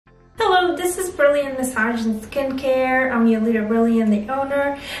Hello, this is Brilliant Massage and Skincare. I'm Yolita Brilliant, the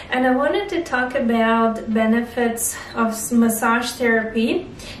owner, and I wanted to talk about benefits of massage therapy,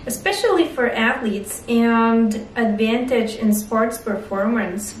 especially for athletes, and advantage in sports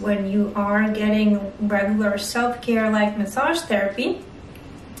performance when you are getting regular self-care like massage therapy.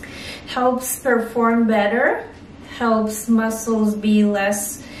 Helps perform better, helps muscles be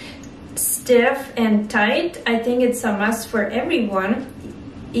less stiff and tight. I think it's a must for everyone.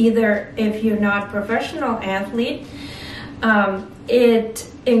 Either if you're not a professional athlete, it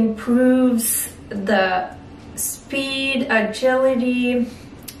improves the speed, agility,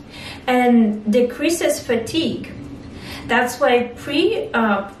 and decreases fatigue. That's why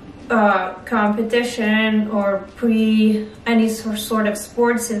competition or pre any sort of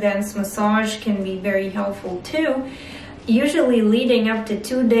sports events, massage can be very helpful too. Usually leading up to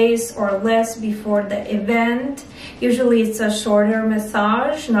 2 days or less before the event. Usually it's a shorter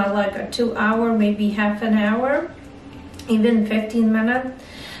massage, not like a 2 hour, maybe half an hour, even 15 minutes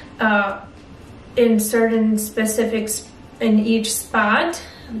in certain specifics in each spot,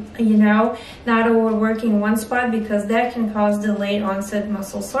 you know, not overworking one spot because that can cause delayed onset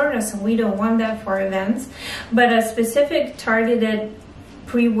muscle soreness, and we don't want that for events. But a specific targeted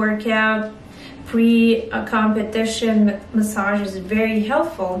pre-workout, pre-competition massage is very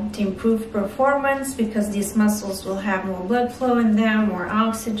helpful to improve performance because these muscles will have more blood flow in them, more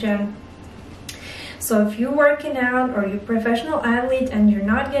oxygen. So if you're working out or you're a professional athlete and you're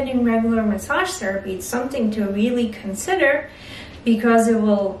not getting regular massage therapy, it's something to really consider because it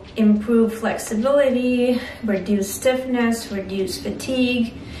will improve flexibility, reduce stiffness, reduce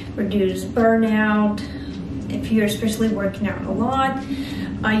fatigue, reduce burnout. If you're especially working out a lot,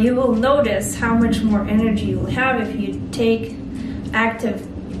 you will notice how much more energy you'll have if you take active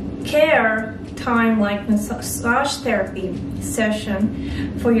care time like massage therapy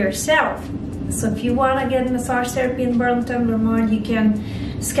session for yourself. So if you want to get massage therapy in Burlington, Vermont, you can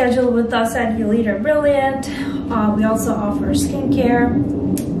schedule with us at Yolita Brilliant. We also offer skincare,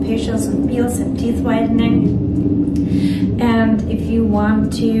 facials and peels, and teeth whitening. And if you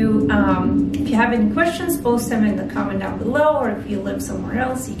want to, if you have any questions, post them in the comment down below, or if you live somewhere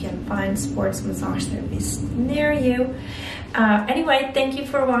else, you can find sports massage therapists near you. Anyway, thank you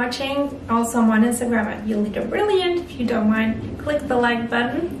for watching. Also, I'm on Instagram at Yolita Brilliant. If you don't mind, click the like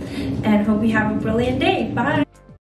button, and hope you have a brilliant day. Bye.